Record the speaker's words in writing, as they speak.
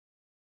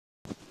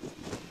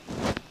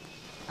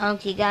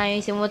Okay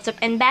guys, and what's up,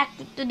 and back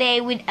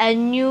today with a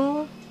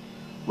new,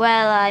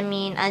 a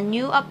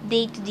new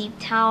update to Deep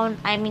Town.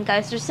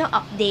 Guys, there's no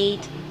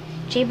update.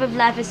 Shape of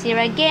Life is here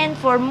again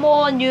for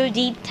more new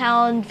Deep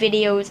Town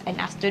videos, and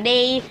as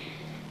today,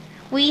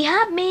 we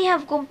may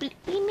have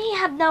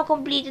now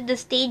completed the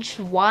stage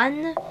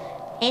 1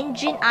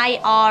 engine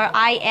IR,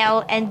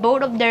 IL, and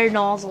both of their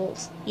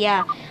nozzles.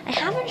 Yeah, I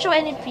haven't shown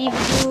any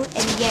preview,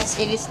 and yes,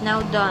 it is now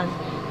done.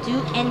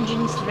 2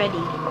 engines ready.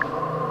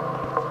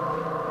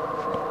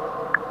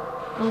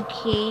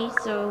 Okay,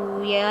 so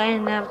yeah,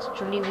 and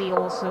actually we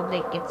also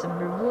get some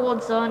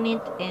rewards on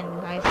it, and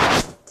guys,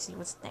 let's see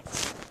what's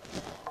next.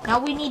 Now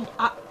we need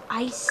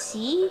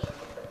IC.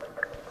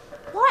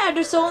 Why are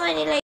there so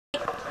many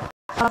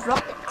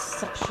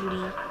rockets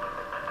actually?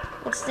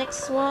 What's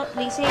next? What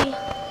they say?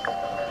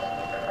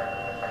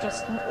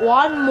 Just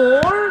one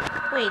more?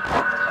 Wait,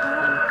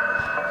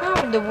 how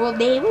in the world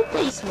they will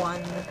place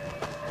one?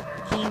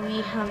 Okay, we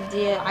have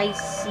the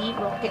IC,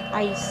 rocket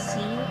IC.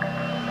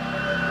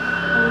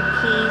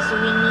 Okay, so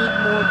we need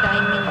more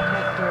diamond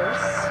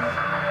cutters.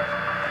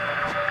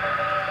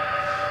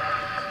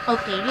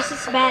 Okay, this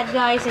is bad,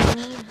 guys. I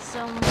need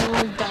some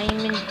more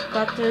diamond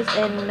cutters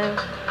and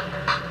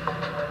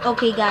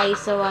okay, guys,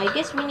 so I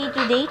guess we need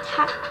to date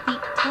hack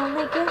Deep Town,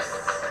 I guess,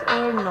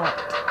 or not.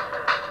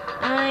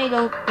 I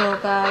don't know,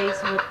 guys,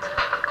 but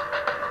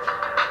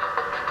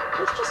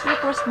let's just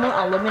request more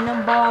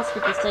aluminum bars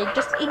because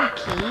just in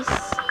case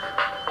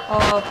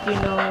of,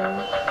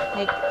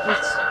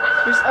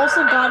 there's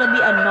also gotta be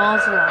a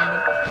nozzle on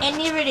it. And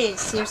here it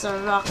is. Here's a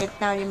rocket.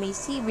 Now you may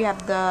see we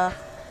have the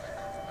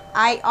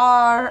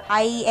IR,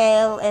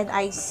 IL, and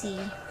IC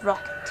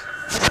rocket.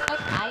 Is it like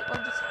I or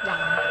just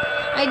one?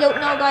 I don't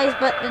know, guys,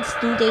 but let's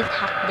do date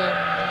hack then.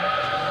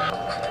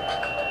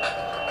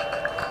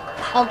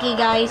 Okay,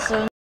 guys,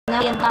 so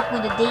now I'm back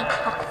with the date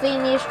hack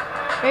finished.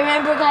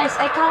 Remember, guys,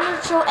 I cannot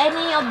show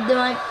any of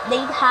the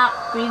date hack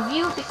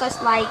review because,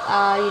 my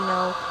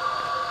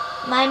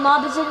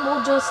Mobizen will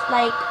just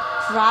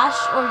crash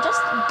or just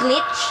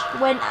glitch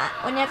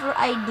whenever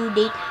I do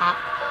date hack.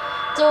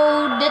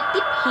 So the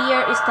tip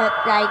here is that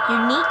you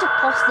need to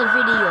pause the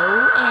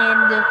video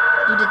and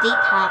do the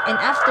date hack, and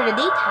after the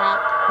date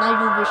hack, now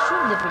you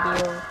resume the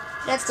video.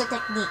 That's the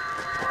technique.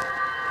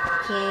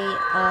 Okay.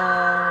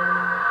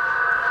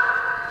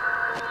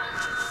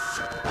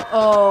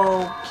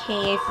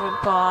 Okay, I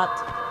forgot.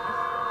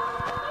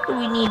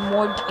 We need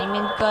more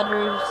diamond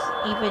cutters,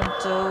 even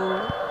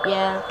though,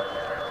 yeah.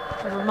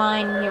 Never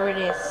mind, here it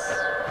is.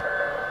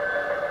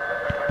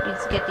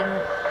 It's getting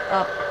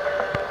up.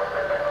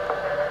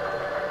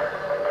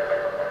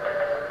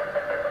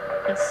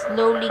 It's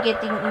slowly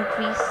getting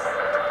increased.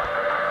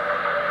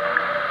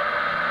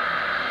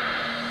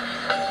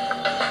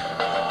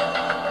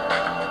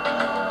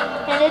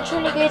 And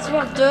literally, guys, we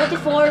have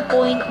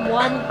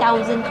 34.1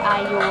 thousand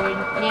iron.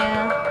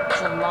 Yeah,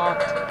 it's a lot.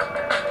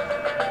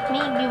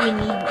 Maybe we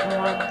need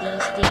more of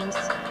these things.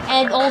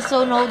 And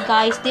also note,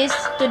 guys,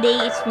 today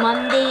is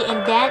Monday,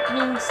 and that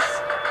means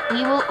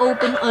we will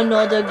open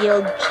another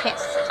guild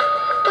chest.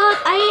 But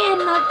I am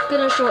not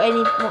gonna show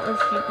any more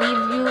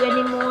review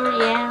anymore.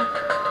 Yeah,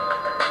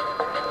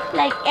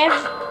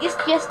 it's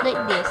just like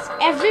this.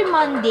 Every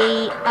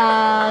Monday,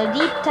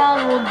 Deep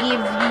Town will give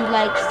you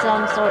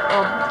some sort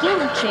of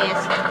guild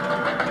chest.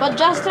 But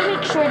just to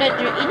make sure that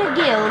you're in a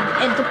guild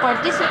and to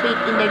participate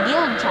in the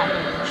guild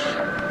challenge.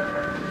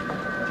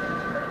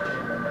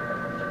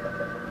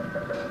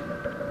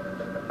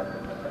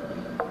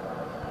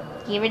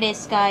 Here it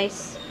is,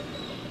 guys.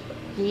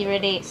 Here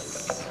it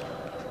is.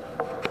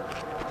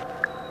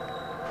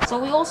 So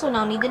we also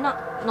now need the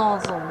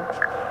nozzle.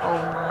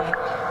 Oh my.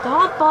 The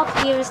hot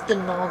pot here is the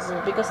nozzle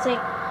because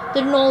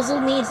the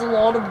nozzle needs a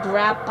lot of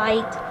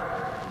graphite.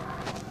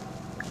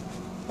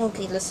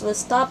 Okay, let's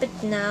stop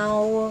it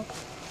now.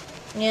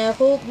 Yeah,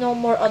 hope no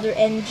more other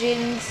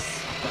engines.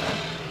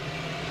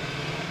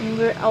 And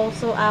we're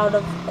also out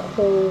of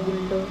coal.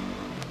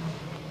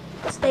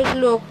 Let's take a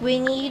look. We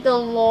need a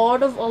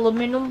lot of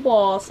aluminum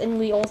bars, and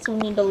we also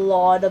need a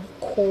lot of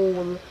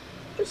coal.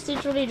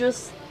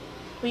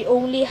 We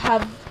only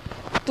have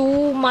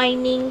 2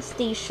 mining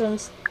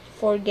stations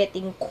for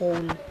getting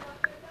coal.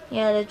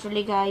 Yeah,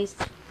 literally, guys.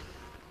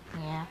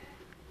 Yeah.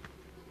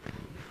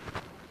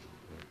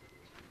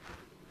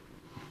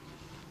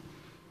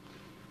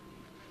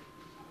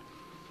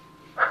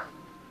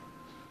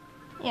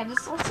 Yeah,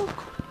 let's also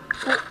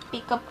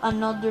pick up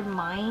another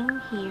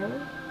mine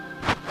here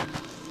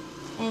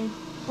and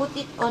put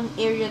it on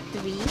area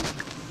 3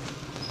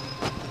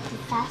 to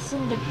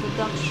fasten the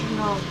production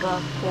of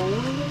coal.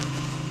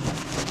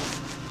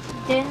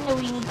 Then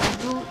what we need to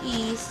do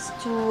is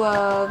to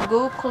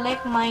go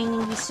collect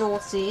mining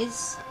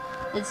resources.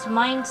 Let's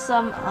mine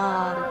some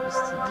let's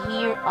see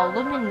here,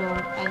 aluminum,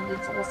 and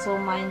let's also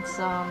mine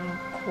some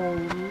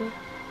coal.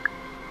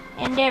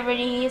 And there it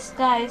is,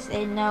 guys,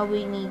 and now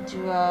we need to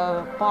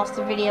pause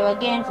the video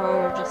again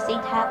for just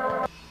date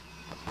hack.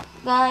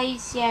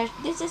 Guys, yeah,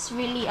 this is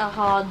really a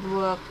hard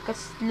work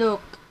because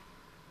look,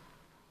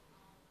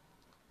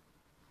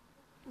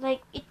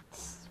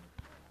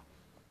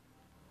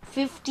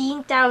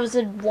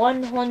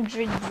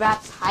 15,100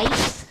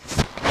 graphite.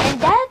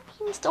 And that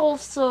means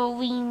also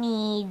we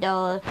need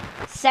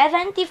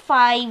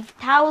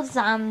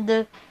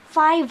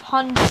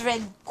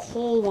 75,500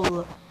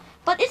 coal.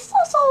 But it's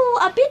also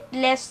a bit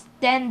less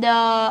than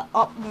the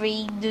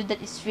upgrade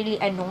that is really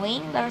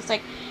annoying. There's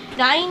like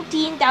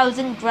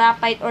 19,000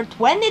 graphite or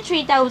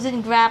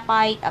 23,000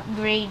 graphite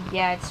upgrade.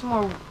 Yeah, it's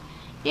more.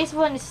 This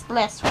one is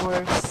less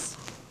worse.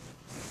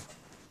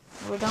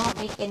 We don't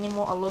make any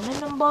more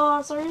aluminum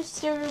bars. Are you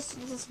serious?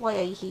 This is why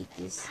I hate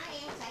this.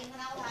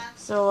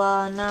 So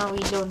now we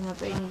don't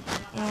have anything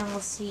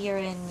else here,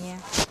 and yeah.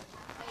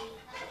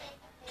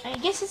 I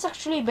guess it's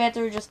actually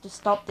better just to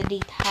stop the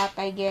date hack,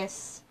 I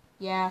guess.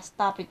 Yeah,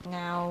 stop it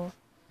now.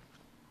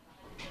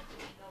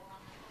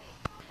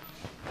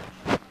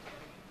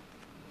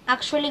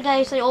 Actually,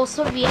 guys, I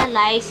also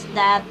realized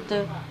that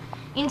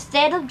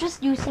instead of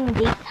just using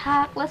date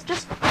hack, let's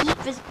just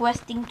keep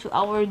requesting to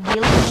our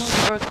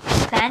guildmate or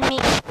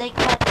clanmate like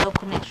that. No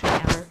connection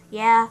error.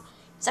 Yeah,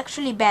 it's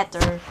actually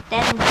better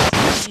than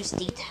just use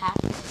date hack.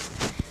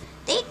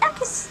 Date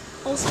hack is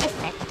also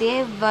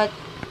effective, but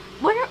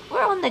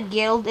we're on the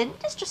guild and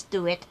let's just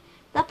do it.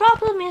 The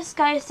problem is,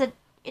 guys, that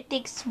it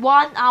takes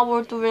 1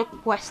 hour to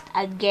request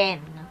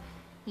again.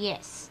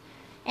 Yes.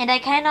 And I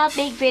cannot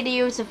make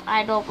videos of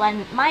Idle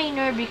Planet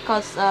Miner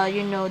because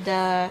you know,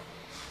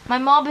 my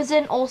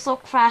Mobizen also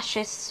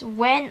crashes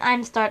when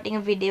I'm starting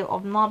a video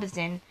of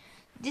Mobizen.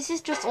 This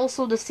is just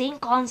also the same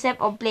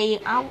concept of playing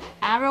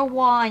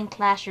Arawa and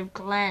Clash of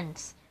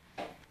Clans.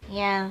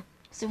 Yeah.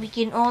 So we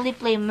can only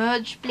play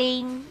Merge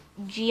Plane,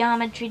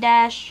 Geometry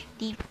Dash,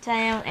 Deep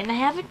Town, and I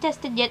haven't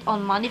tested yet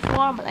on Money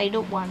Farm, but I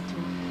don't want to.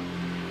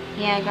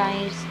 Yeah,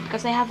 guys,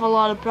 because I have a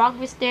lot of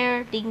progress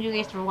there. Thank you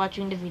guys for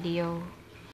watching the video.